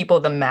give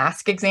people the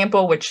mask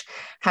example, which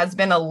has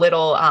been a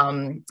little,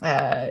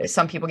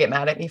 some people get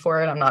mad at me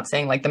for it. I'm not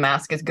saying like the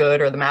mask is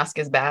good or the mask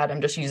is bad.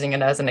 I'm just using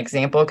it as an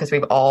example because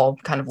we've all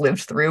kind of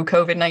lived through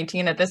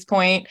COVID-19 at this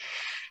point.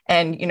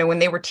 And, when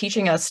they were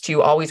teaching us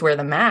to always wear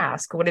the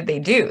mask, what did they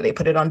do? They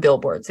put it on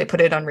billboards. They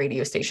put it on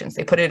radio stations.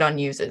 They put it on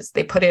newses.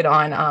 They put it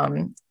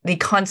on, they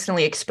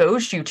constantly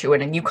exposed you to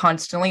it and you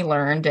constantly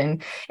learned.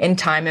 And in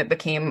time, it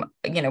became,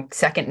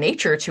 second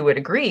nature to a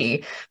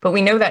degree. But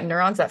we know that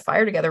neurons that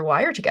fire together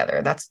wire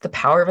together. That's the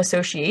power of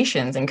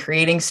associations and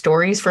creating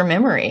stories for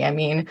memory. I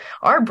mean,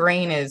 our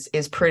brain is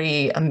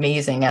pretty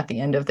amazing at the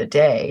end of the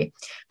day.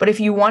 But if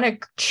you want to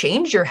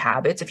change your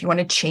habits, if you want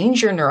to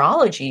change your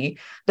neurology,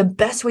 the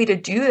best way to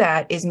do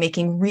that is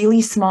making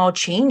really small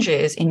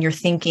changes in your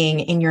thinking,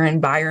 in your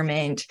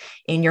environment,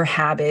 in your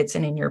habits,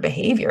 and in your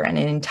behavior. And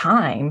in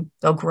time,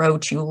 they'll grow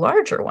to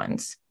larger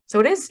ones. So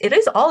it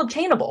is all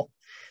obtainable,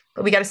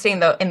 but we got to stay in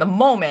the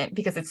moment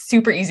because it's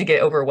super easy to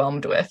get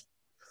overwhelmed with.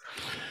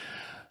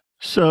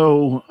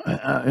 So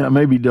I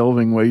may be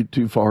delving way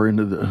too far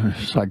into the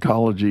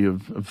psychology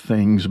of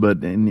things,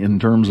 but in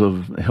terms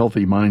of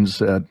healthy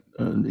mindset,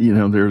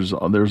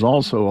 there's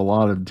also a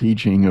lot of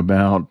teaching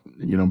about,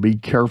 be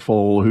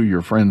careful who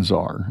your friends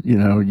are.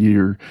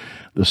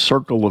 The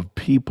circle of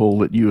people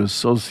that you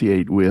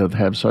associate with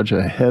have such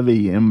a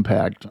heavy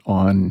impact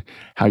on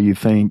how you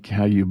think,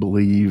 how you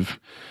believe,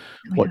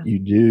 what you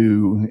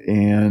do.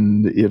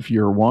 And if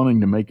you're wanting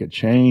to make a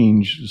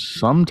change,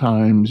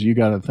 sometimes you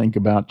got to think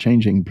about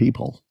changing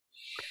people.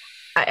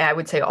 I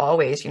would say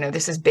always,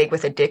 this is big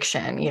with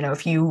addiction.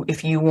 If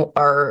you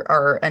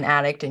are an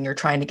addict and you're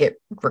trying to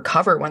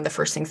recover, one of the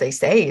first things they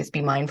say is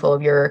be mindful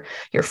of your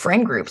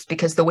friend groups,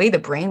 because the way the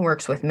brain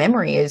works with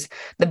memory is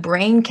the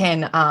brain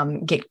can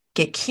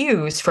get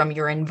cues from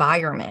your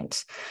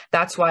environment.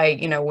 That's why,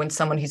 when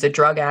someone who's a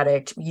drug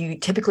addict, you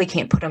typically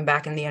can't put them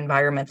back in the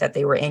environment that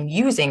they were in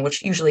using,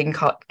 which usually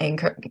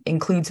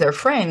includes their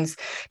friends,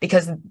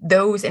 because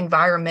those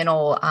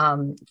environmental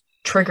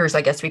triggers,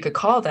 I guess we could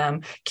call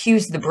them,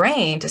 cues the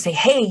brain to say,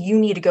 hey, you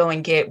need to go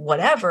and get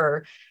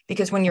whatever.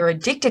 Because when you're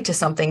addicted to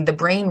something, the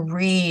brain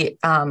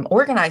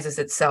reorganizes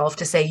itself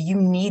to say you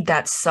need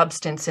that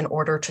substance in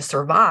order to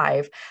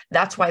survive.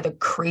 That's why the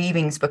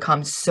cravings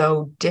become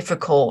so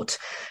difficult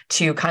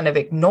to kind of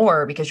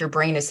ignore, because your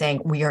brain is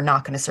saying we are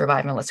not going to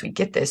survive unless we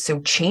get this. So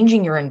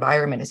changing your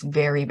environment is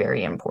very,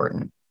 very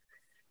important.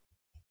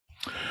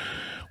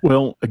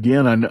 Well,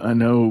 again, I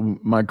know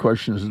my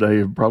questions today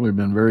have probably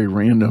been very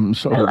random,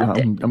 so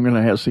I'm going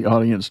to ask the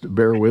audience to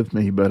bear with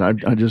me, but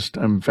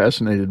I'm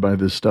fascinated by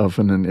this stuff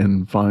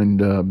and find,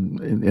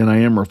 and I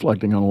am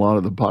reflecting on a lot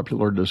of the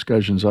popular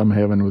discussions I'm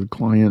having with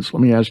clients.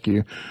 Let me ask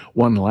you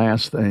one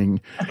last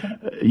thing. Okay.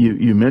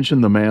 You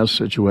mentioned the mask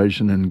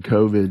situation in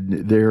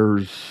COVID.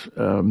 There's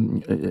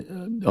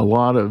a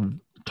lot of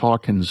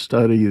talk and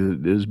study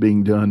that is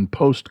being done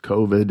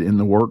post-COVID in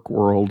the work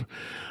world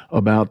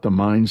about the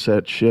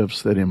mindset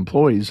shifts that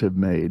employees have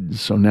made.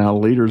 So now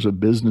leaders of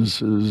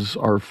businesses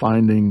are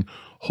finding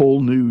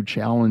whole new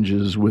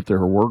challenges with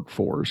their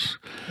workforce.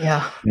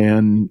 Yeah.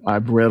 And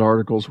I've read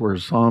articles where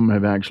some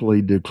have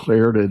actually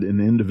declared it an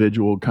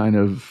individual kind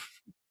of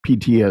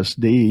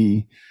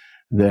PTSD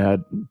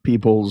that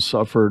people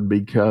suffered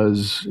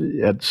because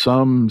at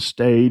some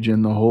stage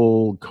in the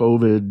whole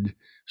COVID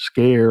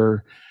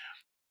scare,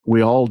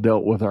 we all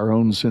dealt with our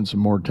own sense of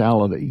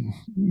mortality,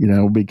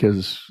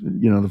 because,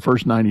 the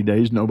first 90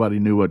 days, nobody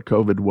knew what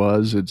COVID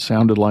was. It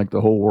sounded like the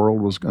whole world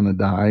was going to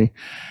die.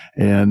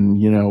 And,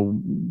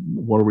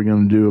 what are we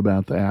going to do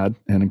about that?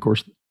 And of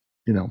course,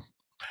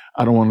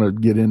 I don't want to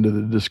get into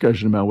the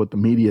discussion about what the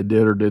media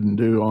did or didn't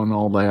do on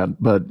all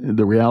that. But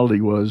the reality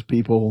was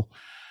people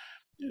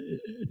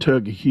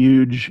took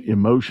huge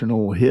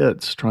emotional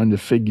hits trying to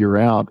figure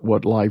out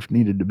what life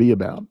needed to be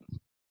about.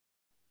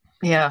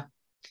 Yeah.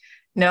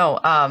 No.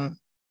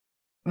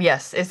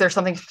 Yes. Is there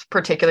something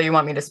particular you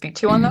want me to speak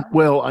to on that?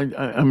 Well,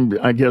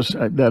 I guess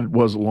that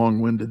was a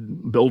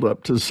long-winded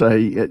build-up to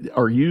say,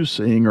 are you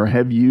seeing, or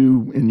have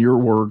you in your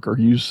work, are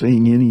you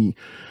seeing any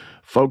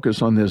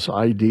focus on this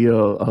idea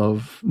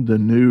of the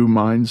new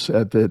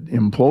mindset that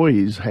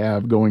employees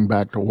have going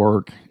back to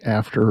work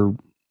after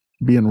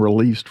being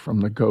released from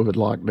the COVID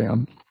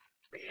lockdown.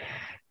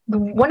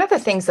 One of the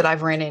things that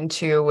I've ran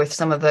into with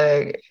some of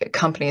the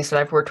companies that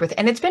I've worked with,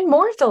 and it's been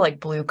more of the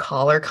like blue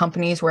collar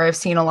companies where I've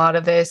seen a lot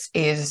of this,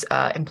 is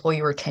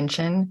employee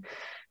retention.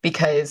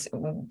 Because,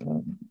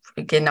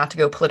 again, not to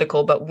go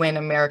political, but when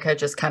America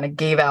just kind of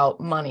gave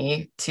out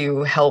money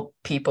to help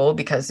people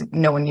because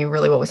no one knew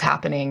really what was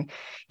happening,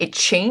 it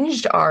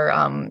changed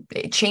a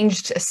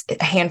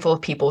handful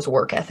of people's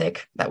work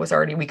ethic that was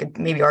already, we could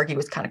maybe argue,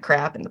 was kind of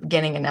crap in the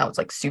beginning, and now it's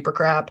like super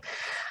crap.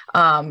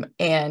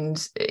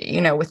 And,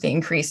 with the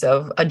increase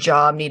of a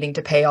job needing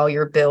to pay all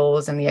your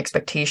bills and the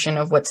expectation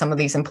of what some of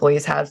these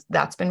employees have,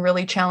 that's been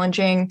really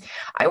challenging.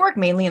 I work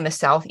mainly in the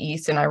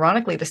Southeast, and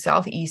ironically, the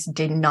Southeast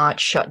did not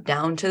shut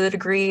down to the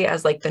degree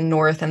as like the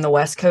North and the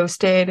West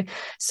Coast did.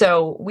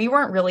 So we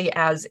weren't really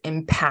as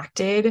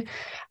impacted.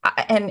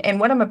 And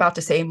what I'm about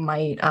to say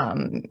might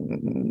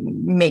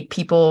make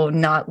people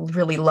not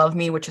really love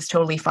me, which is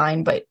totally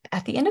fine. But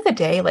at the end of the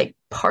day, like,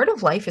 part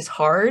of life is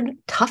hard.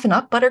 Toughen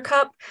up,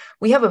 Buttercup.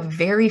 We have a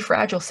very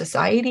fragile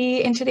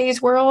society in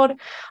today's world.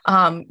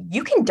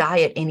 You can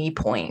die at any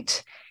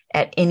point,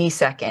 at any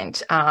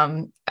second.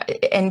 And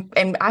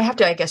I have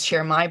to, I guess,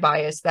 share my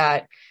bias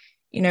that,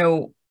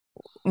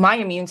 my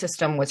immune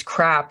system was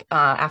crap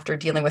after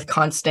dealing with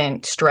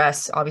constant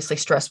stress. Obviously,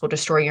 stress will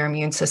destroy your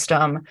immune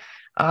system.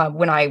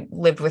 When I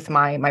lived with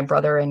my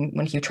brother and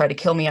when he tried to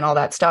kill me and all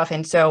that stuff.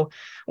 And so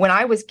when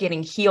I was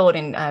getting healed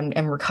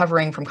and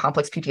recovering from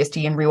complex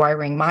PTSD and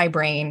rewiring my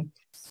brain,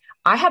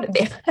 I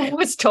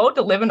was told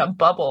to live in a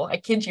bubble. I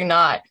kid you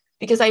not,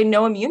 because I had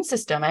no immune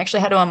system. I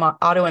actually had an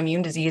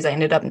autoimmune disease. I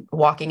ended up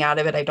walking out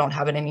of it. I don't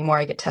have it anymore.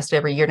 I get tested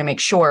every year to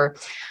make sure.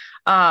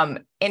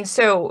 And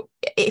so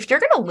if you're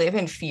going to live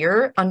in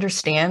fear,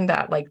 understand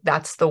that like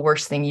that's the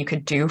worst thing you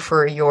could do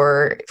for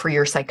your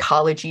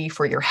psychology,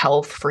 for your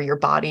health, for your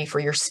body, for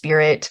your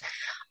spirit.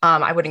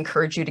 I would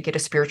encourage you to get a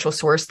spiritual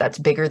source that's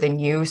bigger than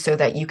you so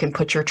that you can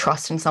put your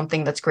trust in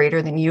something that's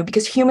greater than you,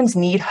 because humans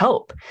need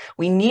hope.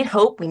 We need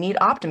hope. We need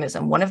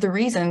optimism. One of the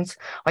reasons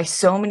why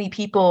so many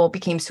people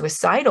became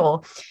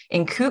suicidal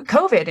in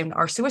COVID and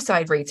our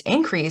suicide rates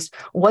increased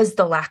was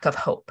the lack of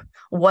hope,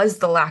 was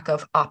the lack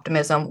of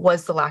optimism,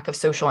 was the lack of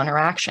social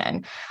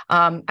interaction.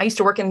 I used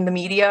to work in the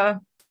media.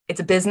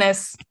 It's a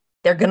business.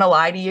 They're going to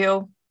lie to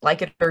you,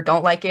 like it or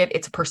don't like it.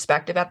 It's a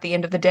perspective at the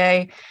end of the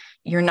day.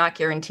 You're not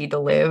guaranteed to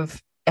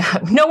live.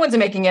 No one's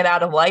making it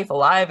out of life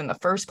alive in the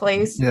first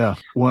place. Yeah.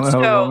 One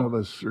of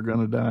us are going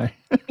to die.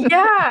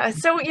 Yeah.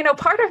 So,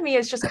 part of me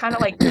is just kind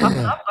of like,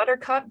 toughen up,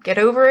 Buttercup, get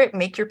over it,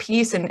 make your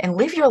peace and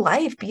live your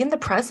life, be in the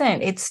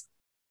present.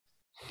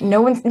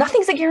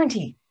 Nothing's a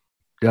guarantee.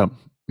 Yeah.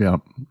 Yeah.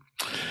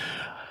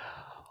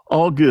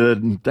 All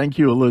good. And thank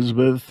you,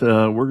 Elizabeth.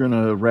 We're going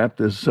to wrap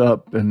this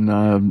up.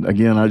 And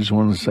again, I just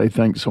want to say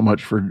thanks so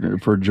much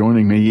for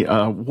joining me.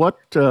 What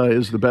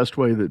is the best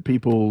way that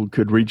people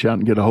could reach out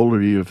and get a hold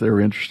of you if they're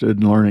interested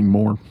in learning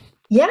more?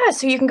 Yeah,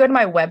 so you can go to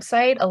my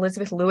website,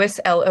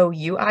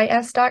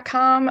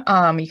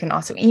 ElizabethLewis.com. You can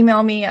also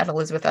email me at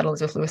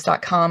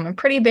elizabeth@elizabethlewis.com. I'm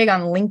pretty big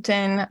on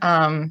LinkedIn.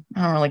 I don't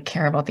really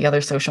care about the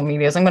other social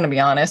medias. I'm going to be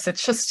honest.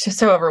 It's just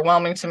so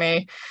overwhelming to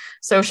me,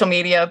 social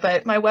media,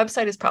 but my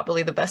website is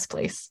probably the best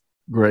place.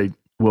 Great.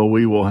 Well,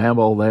 we will have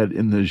all that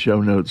in the show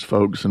notes,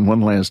 folks. And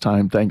one last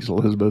time, thanks,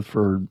 Elizabeth,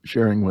 for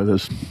sharing with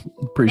us.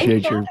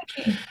 Appreciate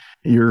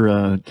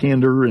your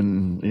candor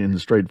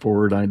and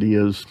straightforward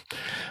ideas.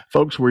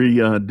 Folks, we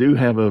do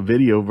have a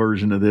video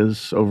version of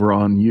this over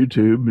on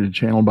YouTube, a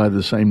channel by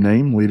the same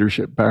name,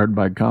 Leadership Powered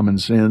by Common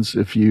Sense.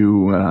 If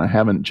you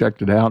haven't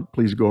checked it out,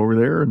 please go over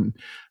there and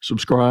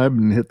subscribe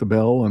and hit the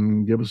bell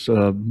and give us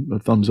a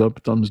thumbs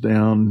up, thumbs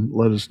down.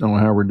 Let us know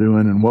how we're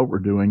doing and what we're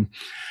doing.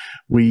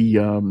 We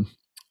have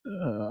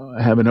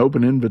an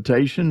open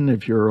invitation.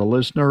 If you're a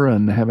listener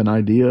and have an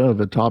idea of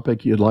a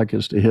topic you'd like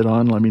us to hit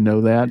on, let me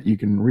know that. You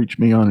can reach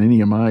me on any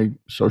of my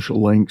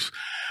social links.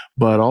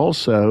 But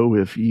also,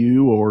 if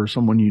you or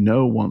someone you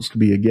know wants to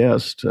be a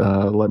guest,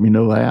 let me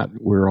know that.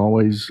 We're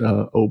always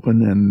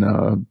open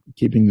and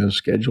keeping the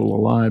schedule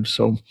alive.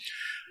 So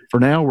for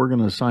now, we're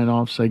going to sign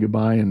off, say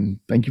goodbye, and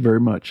thank you very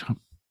much.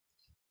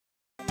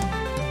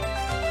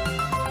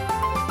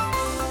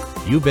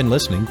 You've been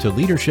listening to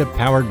Leadership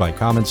Powered by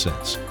Common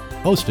Sense,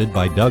 hosted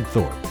by Doug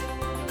Thorpe.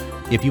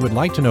 If you would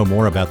like to know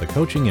more about the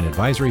coaching and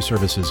advisory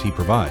services he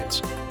provides,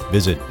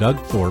 visit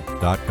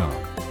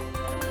DougThorpe.com.